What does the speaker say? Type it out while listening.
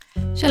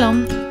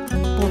שלום,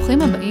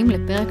 ברוכים הבאים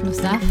לפרק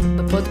נוסף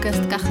בפודקאסט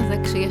ככה זה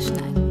כשיש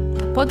שניים,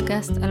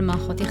 הפודקאסט על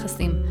מערכות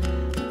יחסים.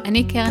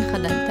 אני קרן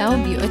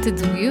חדד-טאוב, יועצת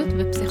זוגיות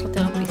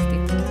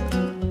ופסיכותרפיסטית.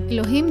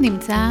 אלוהים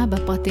נמצא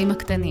בפרטים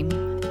הקטנים.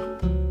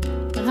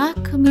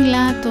 רק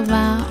מילה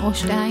טובה או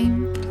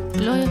שתיים,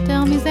 לא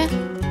יותר מזה.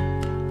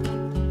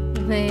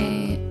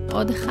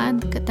 ועוד אחד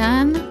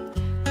קטן,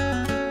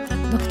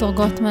 דוקטור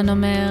גוטמן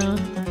אומר,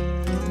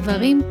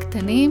 דברים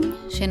קטנים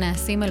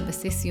שנעשים על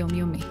בסיס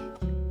יומיומי.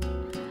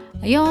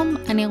 היום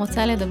אני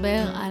רוצה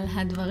לדבר על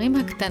הדברים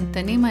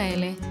הקטנטנים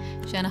האלה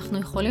שאנחנו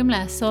יכולים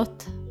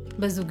לעשות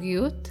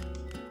בזוגיות,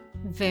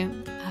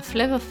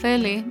 והפלא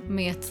ופלא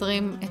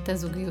מייצרים את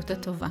הזוגיות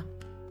הטובה.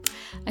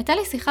 הייתה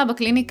לי שיחה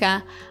בקליניקה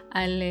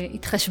על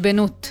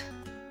התחשבנות.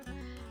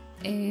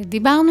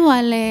 דיברנו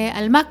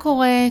על מה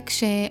קורה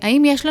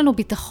האם יש לנו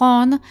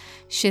ביטחון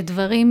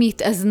שדברים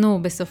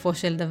יתאזנו בסופו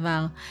של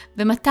דבר,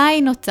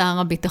 ומתי נוצר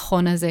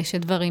הביטחון הזה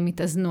שדברים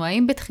יתאזנו.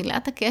 האם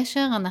בתחילת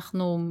הקשר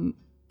אנחנו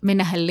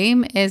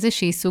מנהלים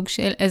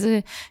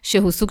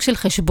איזשהו סוג של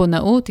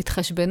חשבונאות,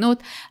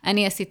 התחשבנות,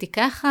 אני עשיתי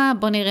ככה,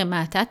 בוא נראה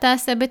מה אתה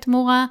תעשה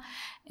בתמורה.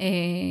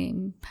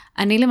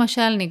 אני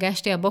למשל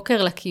ניגשתי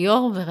הבוקר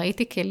לכיור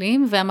וראיתי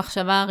כלים,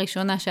 והמחשבה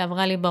הראשונה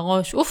שעברה לי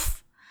בראש,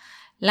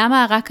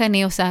 למה רק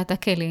אני עושה את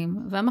הכלים?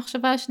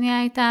 והמחשבה השנייה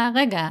הייתה,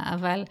 רגע,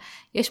 אבל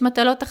יש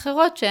מטלות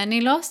אחרות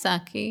שאני לא עושה,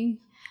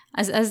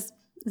 אז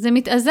זה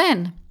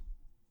מתאזן.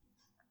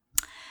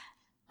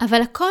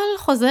 אבל הכל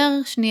חוזר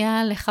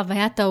שנייה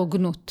לחוויית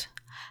ההוגנות.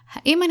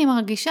 האם אני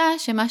מרגישה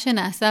שמה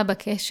שנעשה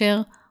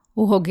בקשר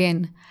הוא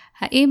הוגן?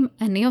 האם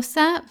אני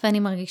עושה ואני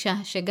מרגישה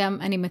שגם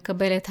אני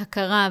מקבלת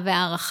הכרה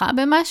והערכה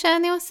במה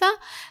שאני עושה?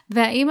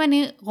 והאם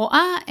אני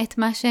רואה את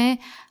מה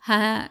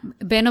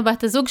שבן או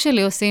בת הזוג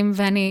שלי עושים,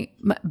 ואני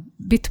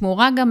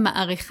בתמורה גם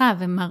מעריכה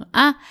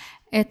ומראה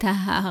את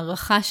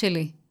הערכה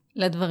שלי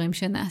לדברים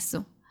שנעשו?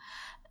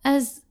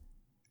 אז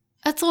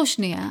עצרו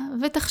שנייה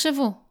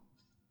ותחשבו.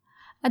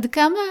 עד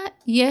כמה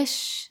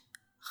יש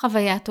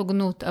חוויית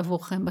הוגנות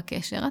עבורכם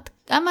בקשר? עד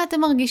כמה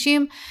אתם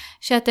מרגישים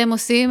שאתם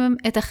עושים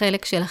את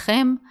החלק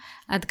שלכם?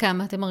 עד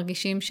כמה אתם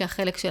מרגישים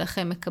שהחלק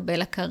שלכם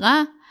מקבל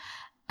הכרה?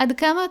 עד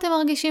כמה אתם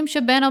מרגישים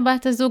שבן או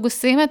בת הזוג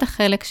עושים את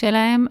החלק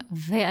שלהם?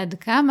 ועד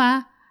כמה,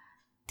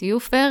 תהיו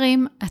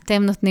פיירים,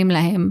 אתם נותנים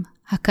להם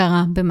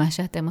הכרה במה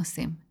שאתם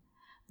עושים?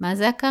 מה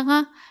זה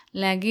הכרה?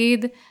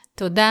 להגיד,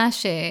 תודה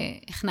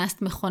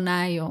שהכנסת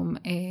מכונה היום,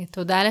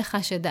 תודה לך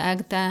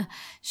שדאגת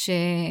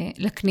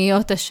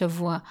לקניות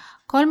השבוע.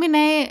 כל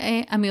מיני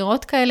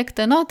אמירות כאלה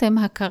קטנות הם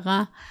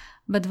הכרה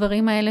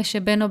בדברים האלה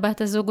שבן או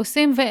בת הזוג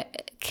עושים,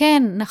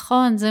 וכן,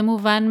 נכון, זה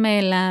מובן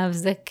מאליו,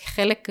 זה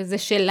חלק, זה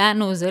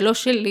שלנו, זה לא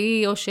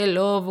שלי או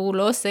שלו, והוא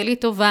לא עושה לי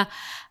טובה,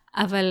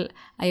 אבל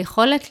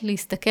היכולת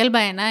להסתכל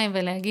בעיניים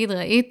ולהגיד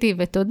ראיתי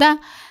ותודה,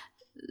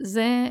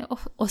 זה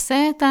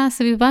עושה את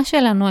הסביבה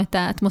שלנו, את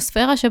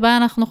האטמוספירה שבה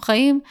אנחנו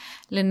חיים,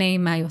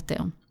 לנעימה יותר.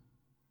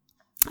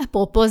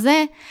 אפרופו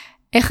זה,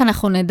 איך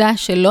אנחנו נדע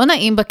שלא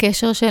נעים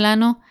בקשר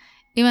שלנו,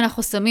 אם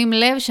אנחנו שמים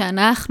לב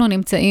שאנחנו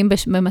נמצאים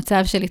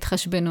במצב של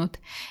התחשבנות.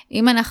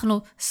 אם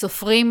אנחנו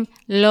סופרים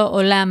לא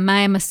עולם מה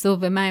הם עשו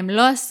ומה הם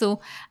לא עשו,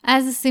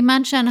 אז זה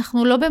סימן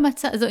שאנחנו לא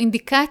במצב, זו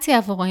אינדיקציה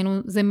עבורנו,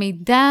 זה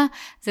מידע,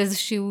 זה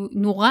איזושהי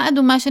נורה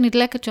אדומה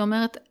שנדלקת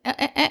שאומרת,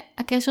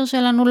 הקשר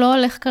שלנו לא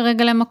הולך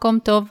כרגע למקום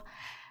טוב.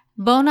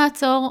 בואו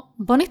נעצור,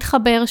 בואו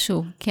נתחבר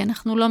שוב, כי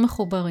אנחנו לא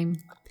מחוברים.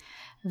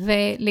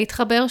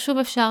 ולהתחבר שוב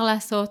אפשר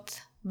לעשות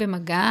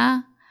במגע,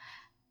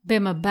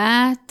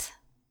 במבט,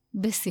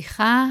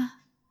 בשיחה,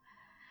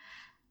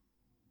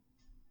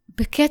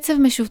 בקצב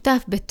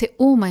משותף,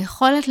 בתאום,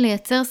 היכולת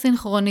לייצר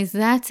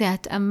סינכרוניזציה,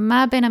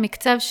 התאמה בין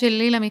המקצב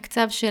שלי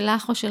למקצב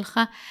שלך או שלך,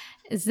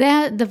 זה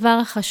הדבר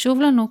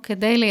החשוב לנו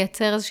כדי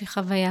לייצר איזושהי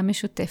חוויה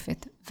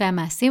משותפת.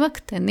 והמעשים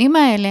הקטנים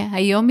האלה,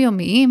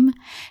 היומיומיים,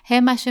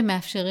 הם מה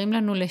שמאפשרים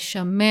לנו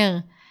לשמר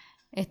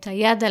את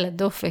היד על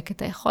הדופק,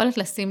 את היכולת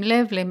לשים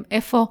לב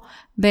לאיפה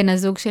בן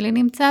הזוג שלי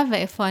נמצא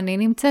ואיפה אני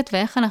נמצאת,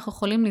 ואיך אנחנו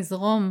יכולים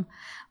לזרום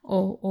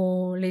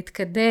או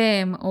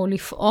להתקדם, או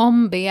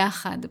לפעום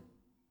ביחד,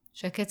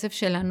 שהקצב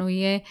שלנו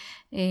יהיה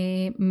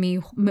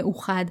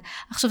מאוחד.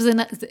 עכשיו,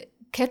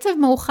 קצב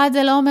מאוחד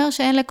זה לא אומר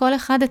שאין לכל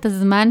אחד את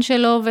הזמן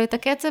שלו, ואת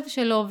הקצב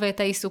שלו, ואת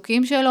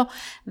העיסוקים שלו,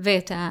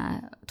 ואת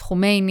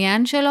התחומי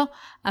עניין שלו,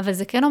 אבל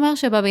זה כן אומר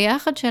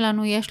שבביחד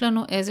שלנו יש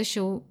לנו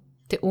איזשהו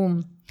תאום,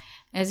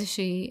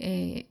 איזושהי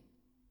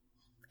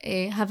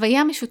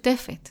הוויה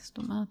משותפת. זאת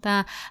אומרת,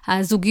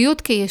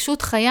 הזוגיות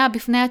כישות חיה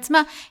בפני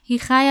עצמה, היא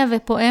חיה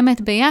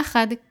ופועמת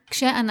ביחד,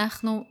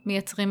 כשאנחנו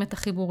מייצרים את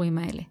החיבורים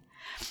האלה.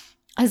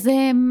 אז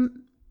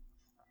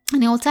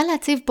אני רוצה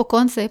להציב פה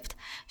קונספט,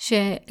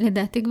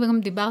 שלדעתי גם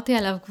דיברתי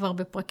עליו כבר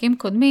בפרקים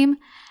קודמים,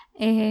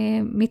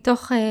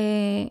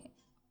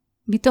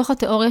 מתוך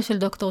התיאוריה של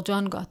דוקטור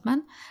ג'ון גוטמן,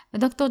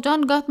 ודוקטור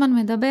ג'ון גוטמן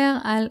מדבר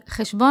על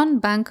חשבון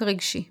בנק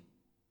רגשי.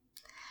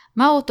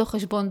 מהו אותו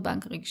חשבון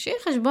בנק רגשי?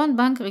 חשבון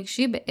בנק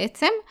רגשי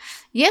בעצם,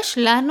 יש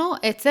לנו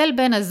אצל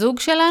בן הזוג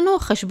שלנו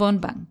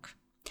חשבון בנק.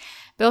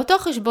 באותו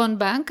חשבון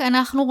בנק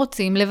אנחנו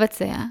רוצים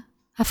לבצע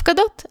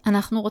הפקדות.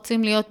 אנחנו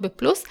רוצים להיות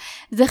בפלוס.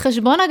 זה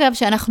חשבון אגב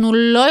שאנחנו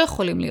לא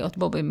יכולים להיות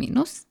בו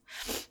במינוס,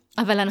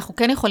 אבל אנחנו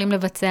כן יכולים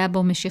לבצע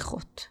בו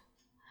משיכות.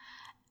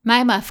 מה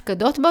הם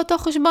ההפקדות באותו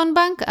חשבון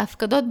בנק?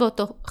 ההפקדות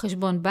באותו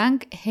חשבון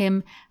בנק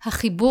הם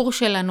החיבור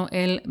שלנו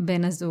אל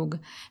בן הזוג.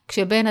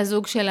 כשבן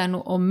הזוג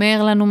שלנו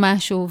אומר לנו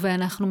משהו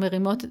ואנחנו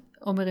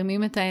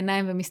מרימים את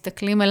העיניים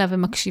ומסתכלים עליו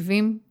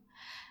ומקשיבים,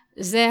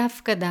 זה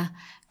הפקדה.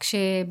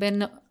 כשבן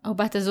או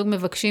בת הזוג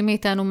מבקשים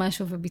מאיתנו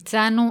משהו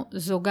וביצענו,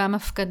 זו גם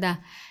הפקדה.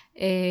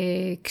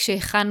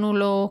 כשהכנו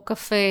לו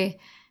קפה,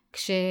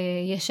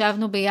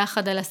 כשישבנו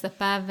ביחד על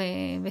הספה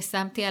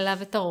ושמתי עליו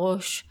את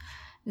הראש,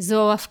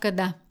 זו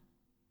הפקדה.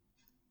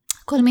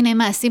 כל מיני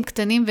מעשים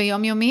קטנים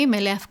ויומיומיים,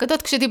 אלה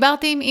הפקדות.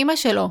 כשדיברתי עם אמא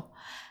שלו,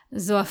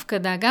 זו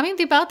הפקדה. גם אם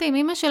דיברתי עם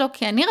אמא שלו,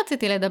 כי אני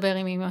רציתי לדבר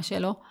עם אמא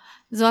שלו,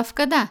 זו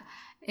הפקדה.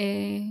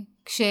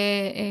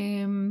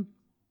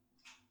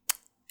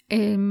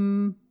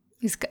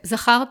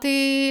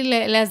 זכרתי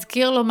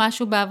להזכיר לו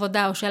משהו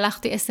בעבודה, או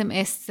שלחתי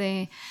SMS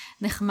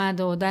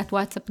נחמד, או הודעת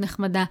וואטסאפ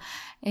נחמדה,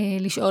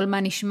 לשאול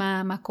מה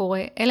נשמע, מה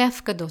קורה. אלה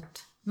הפקדות.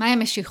 מה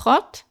הן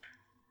משיכות?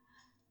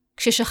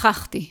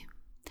 כששכחתי.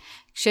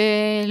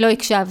 כשלא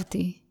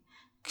הקשבתי,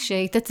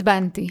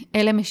 כשהתעצבנתי,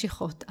 אלה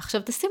משיכות.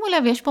 עכשיו תשימו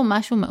לב, יש פה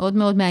משהו מאוד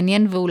מאוד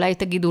מעניין, ואולי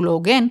תגידו לא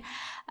הוגן,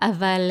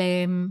 אבל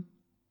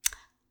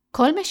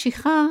כל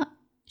משיכה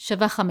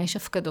שווה 5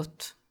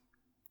 הפקדות.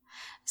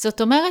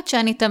 זאת אומרת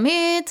שאני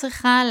תמיד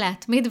צריכה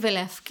להתמיד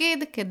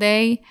ולהפקיד,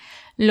 כדי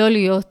לא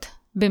להיות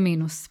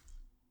במינוס.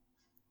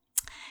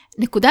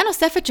 נקודה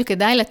נוספת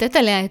שכדאי לתת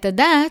עליה את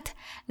הדעת,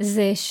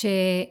 זה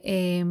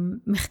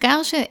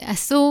שמחקר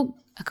שעשו,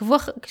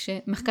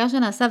 מחקר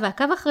שנעשה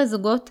ועקב אחרי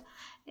זוגות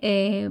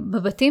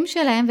בבתים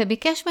שלהם,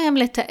 וביקש מהם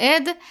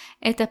לתעד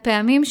את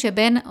הפעמים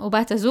שבן או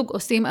בת הזוג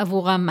עושים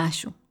עבורם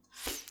משהו.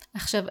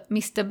 עכשיו,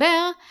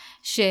 מסתבר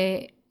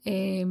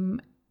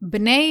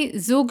שבני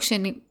זוג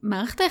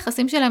שמערכת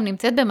היחסים שלהם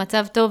נמצאת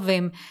במצב טוב,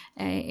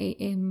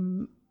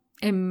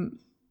 והם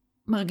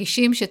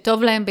מרגישים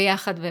שטוב להם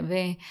ביחד,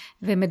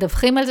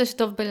 ומדווחים על זה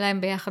שטוב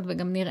להם ביחד,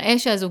 וגם נראה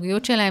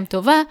שהזוגיות שלהם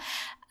טובה,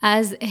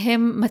 אז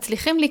הם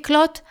מצליחים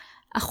לקלוט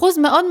אחוז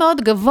מאוד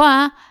מאוד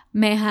גבוה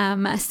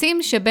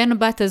מהמעשים שבן או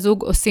בת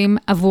הזוג עושים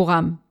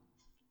עבורם.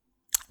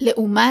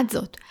 לעומת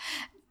זאת,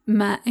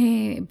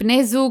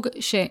 בני זוג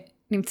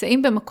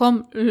שנמצאים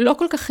במקום לא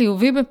כל כך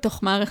חיובי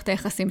בתוך מערכת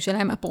היחסים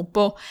שלהם,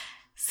 אפרופו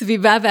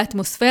סביבה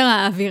ואטמוספירה,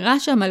 האווירה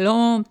שם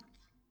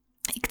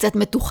היא קצת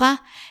מתוחה,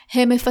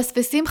 הם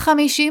מפספסים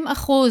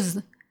 50%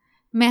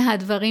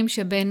 מהדברים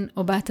שבן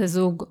או בת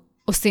הזוג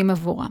עושים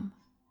עבורם.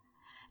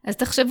 אז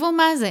תחשבו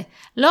מה זה.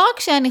 לא רק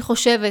שאני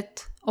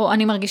חושבת, או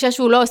אני מרגישה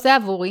שהוא לא עושה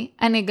עבורי,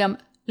 אני גם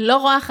לא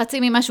רואה חצי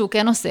ממה שהוא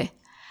כן עושה.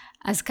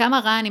 אז כמה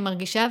רע אני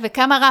מרגישה,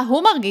 וכמה רע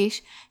הוא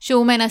מרגיש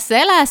שהוא מנסה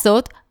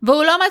לעשות,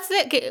 והוא לא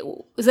מצליח,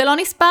 זה לא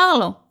נספר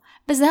לו.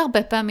 וזה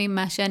הרבה פעמים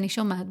מה שאני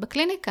שומעת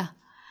בקליניקה.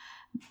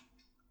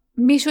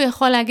 מישהו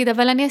יכול להגיד,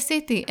 אבל אני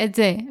עשיתי את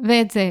זה,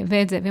 ואת זה,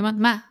 ואת זה. ואומרת,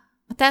 מה?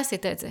 מתי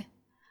עשית את זה?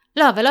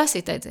 לא, אבל לא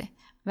עשית את זה.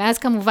 ואז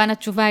כמובן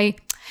התשובה היא,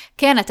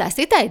 כן, אתה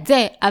עשית את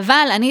זה,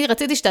 אבל אני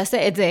רציתי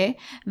שתעשה את זה,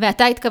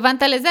 ואתה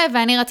התכוונת לזה,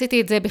 ואני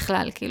רציתי את זה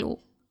בכלל. כאילו,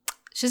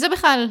 שזה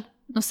בכלל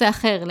נושא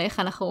אחר, לאיך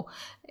אנחנו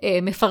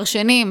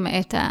מפרשנים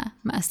את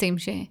המעשים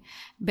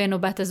שבן או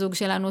בת הזוג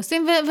שלנו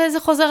עושים, וזה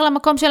חוזר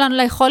למקום שלנו,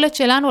 ליכולת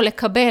שלנו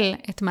לקבל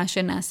את מה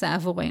שנעשה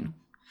עבורנו.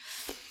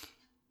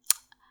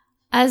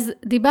 אז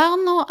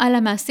דיברנו על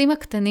המעשים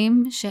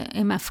הקטנים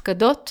שהם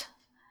הפקדות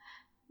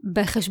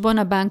בחשבון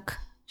הבנק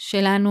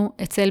שלנו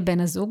אצל בן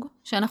הזוג,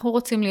 שאנחנו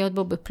רוצים להיות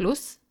בו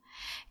בפלוס.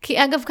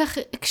 כי אגב כך,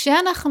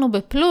 כשאנחנו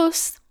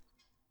בפלוס,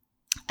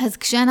 אז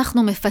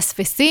כשאנחנו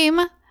מפספסים,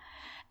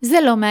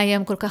 זה לא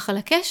מאיים כל כך על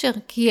הקשר,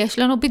 כי יש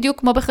לנו בדיוק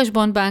כמו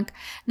בחשבון בנק.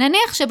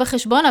 נניח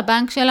שבחשבון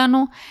הבנק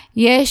שלנו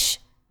יש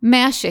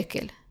 100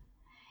 שקל.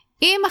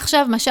 אם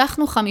עכשיו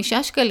משכנו 5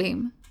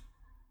 שקלים,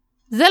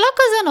 זה לא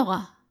כזה נורא.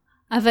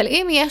 אבל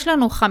אם יש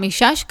לנו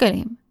 5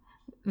 שקלים,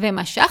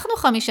 ומשכנו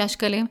 5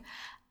 שקלים,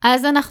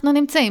 אז אנחנו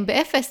נמצאים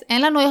באפס.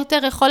 אין לנו יותר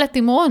יכולת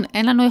תמרון,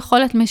 אין לנו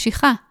יכולת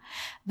משיכה.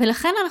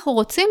 ולכן אנחנו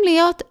רוצים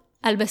להיות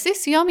על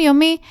בסיס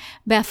יומיומי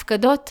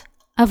בהפקדות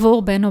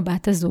עבור בן או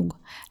בת הזוג.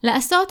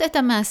 לעשות את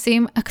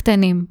המעשים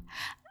הקטנים.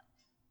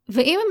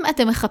 ואם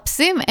אתם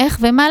מחפשים איך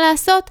ומה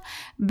לעשות,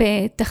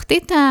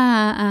 בתחתית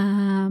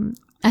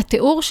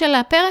התיאור של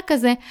הפרק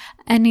הזה,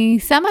 אני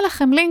שמה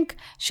לכם לינק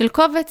של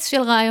קובץ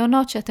של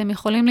רעיונות שאתם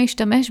יכולים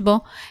להשתמש בו,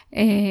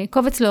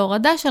 קובץ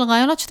להורדה של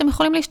רעיונות שאתם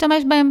יכולים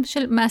להשתמש בהם,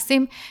 של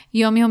מעשים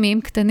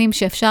יומיומיים קטנים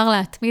שאפשר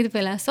להתמיד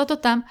ולעשות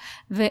אותם,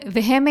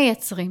 והם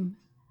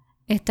מייצרים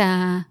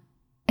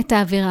את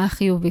האווירה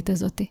החיובית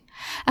הזאת.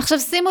 עכשיו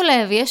שימו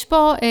לב, יש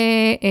פה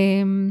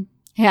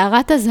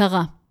הערת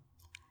הזהרה.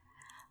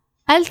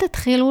 אל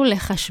תתחילו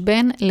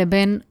לחשבן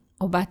לבן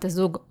או בת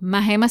הזוג מה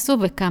הם עשו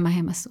וכמה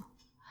הם עשו.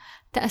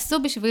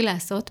 תעשו בשביל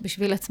לעשות,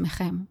 בשביל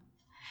עצמכם.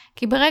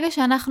 כי ברגע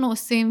שאנחנו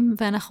עושים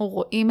ואנחנו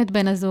רואים את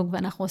בן הזוג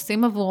ואנחנו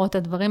עושים עבורו את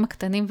הדברים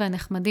הקטנים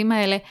והנחמדים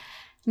האלה,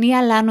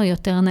 נהיה לנו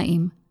יותר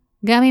נעים.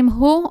 גם אם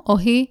הוא או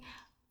היא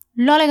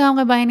לא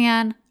לגמרי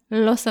בעניין,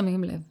 לא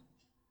שמים לב.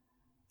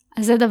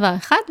 אז זה דבר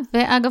אחד,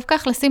 ואגב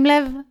כך לשים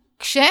לב,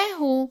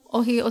 כשהוא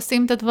או היא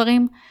עושים את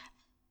הדברים,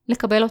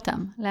 לקבל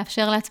אותם,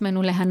 לאפשר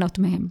לעצמנו ליהנות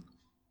מהם.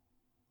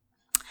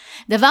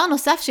 דבר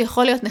נוסף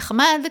שיכול להיות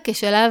נחמד,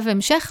 כשלב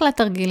המשך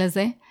לתרגיל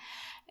הזה,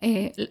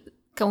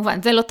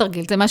 כמובן, זה לא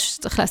תרגיל, זה משהו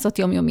שצריך לעשות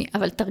יומיומי,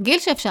 אבל תרגיל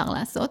שאפשר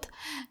לעשות,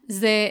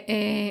 זה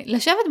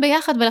לשבת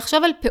ביחד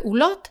ולחשוב על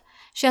פעולות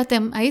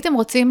שאתם הייתם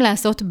רוצים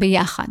לעשות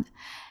ביחד.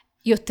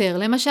 יותר,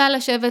 למשל,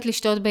 לשבת,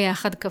 לשתות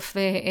ביחד קפה,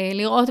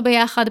 לראות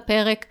ביחד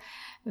פרק,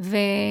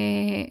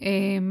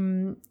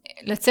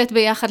 ולצאת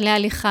ביחד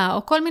להליכה,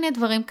 או כל מיני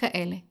דברים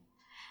כאלה.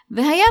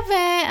 והיה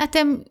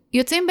ואתם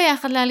יוצאים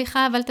ביחד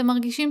להליכה, אבל אתם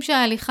מרגישים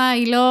שההליכה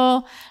היא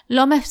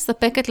לא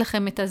מספקת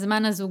לכם את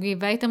הזמן הזוגי,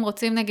 והייתם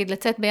רוצים נגיד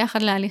לצאת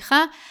ביחד להליכה,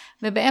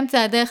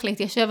 ובאמצע הדרך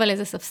להתיישב על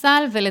איזה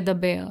ספסל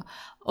ולדבר,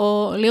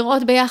 או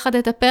לראות ביחד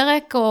את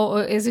הפרק,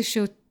 או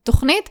איזושהי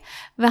תוכנית,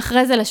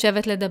 ואחרי זה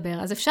לשבת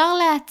לדבר. אז אפשר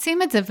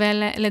להעצים את זה,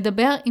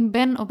 ולדבר עם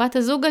בן או בת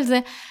הזוג על זה,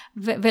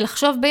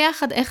 ולחשוב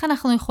ביחד איך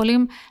אנחנו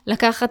יכולים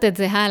לקחת את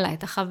זה הלאה,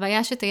 את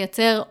החוויה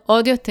שתייצר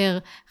עוד יותר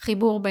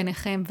חיבור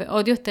ביניכם,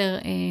 ועוד יותר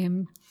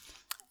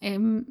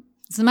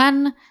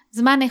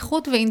זמן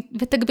איכות,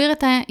 ותגביר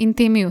את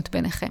האינטימיות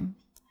ביניכם.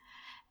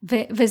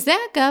 וזה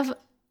אגב,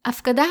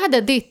 הפקדה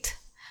הדדית.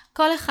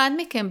 כל אחד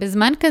מכם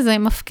בזמן כזה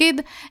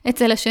מפקיד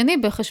אצל השני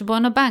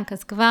בחשבון הבנק,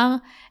 אז כבר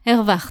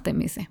הרווחתם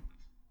מזה.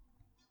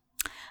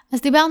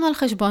 אז דיברנו על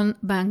חשבון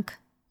בנק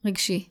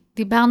רגשי,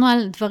 דיברנו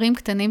על דברים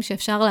קטנים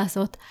שאפשר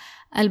לעשות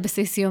על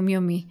בסיס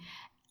יומיומי.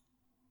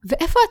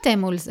 ואיפה אתם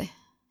מול זה?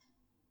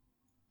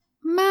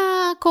 מה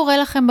קורה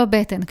לכם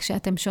בבטן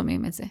כשאתם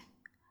שומעים את זה?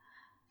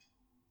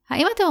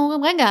 האם אתם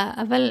אומרים, רגע,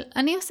 אבל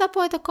אני עושה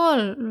פה את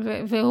הכל,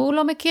 והוא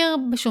לא מכיר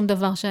בשום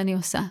דבר שאני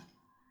עושה?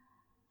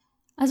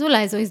 אז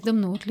אולי זו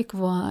הזדמנות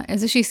לקבוע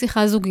איזושהי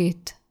שיחה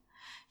זוגית,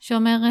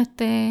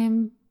 שאומרת,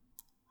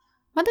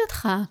 מה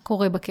דעתך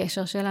קורה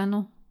בקשר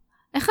שלנו?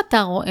 איך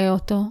אתה רואה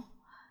אותו?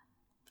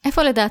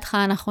 איפה לדעתך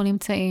אנחנו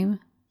נמצאים?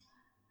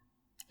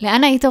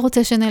 לאן היית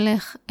רוצה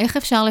שנלך? איך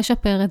אפשר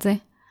לשפר את זה?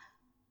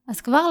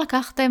 אז כבר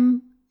לקחתם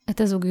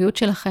את הזוגיות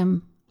שלכם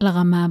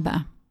לרמה הבאה.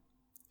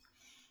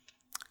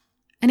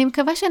 אני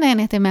מקווה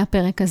שנהנתם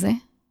מהפרק הזה,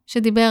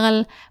 שדיבר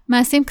על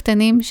מעשים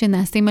קטנים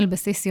שנעשים על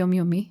בסיס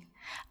יומיומי.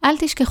 אל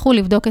תשכחו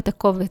לבדוק את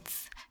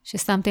הקובץ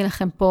ששמתי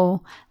לכם פה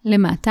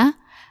למטה,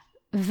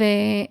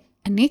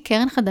 ואני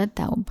קרן חדד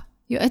טאוב,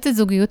 יועצת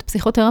זוגיות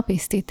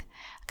פסיכותרפיסטית.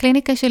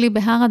 הקליניקה שלי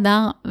בהר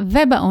אדר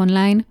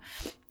ובאונליין.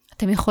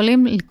 אתם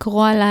יכולים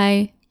לקרוא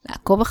עליי,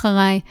 לעקוב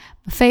אחריי,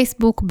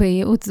 בפייסבוק,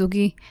 בייעוץ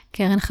זוגי,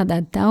 קרן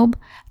חדד טאוב.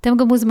 אתם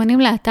גם מוזמנים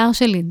לאתר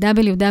שלי,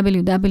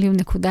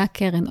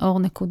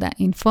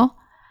 www.karenaor.info.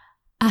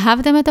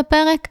 אהבתם את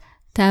הפרק?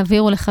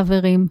 תעבירו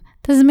לחברים,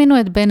 תזמינו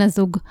את בן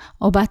הזוג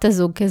או בת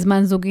הזוג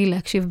כזמן זוגי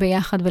להקשיב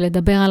ביחד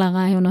ולדבר על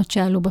הרעיונות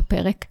שעלו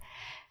בפרק.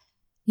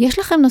 יש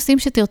לכם נושאים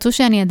שתרצו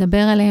שאני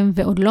אדבר עליהם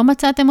ועוד לא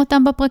מצאתם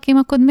אותם בפרקים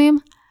הקודמים?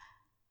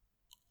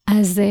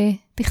 אז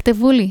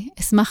תכתבו לי,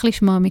 אשמח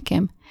לשמוע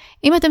מכם.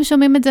 אם אתם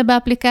שומעים את זה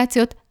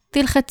באפליקציות,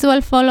 תלחצו על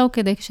follow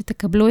כדי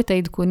שתקבלו את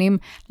העדכונים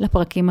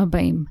לפרקים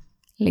הבאים.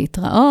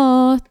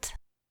 להתראות!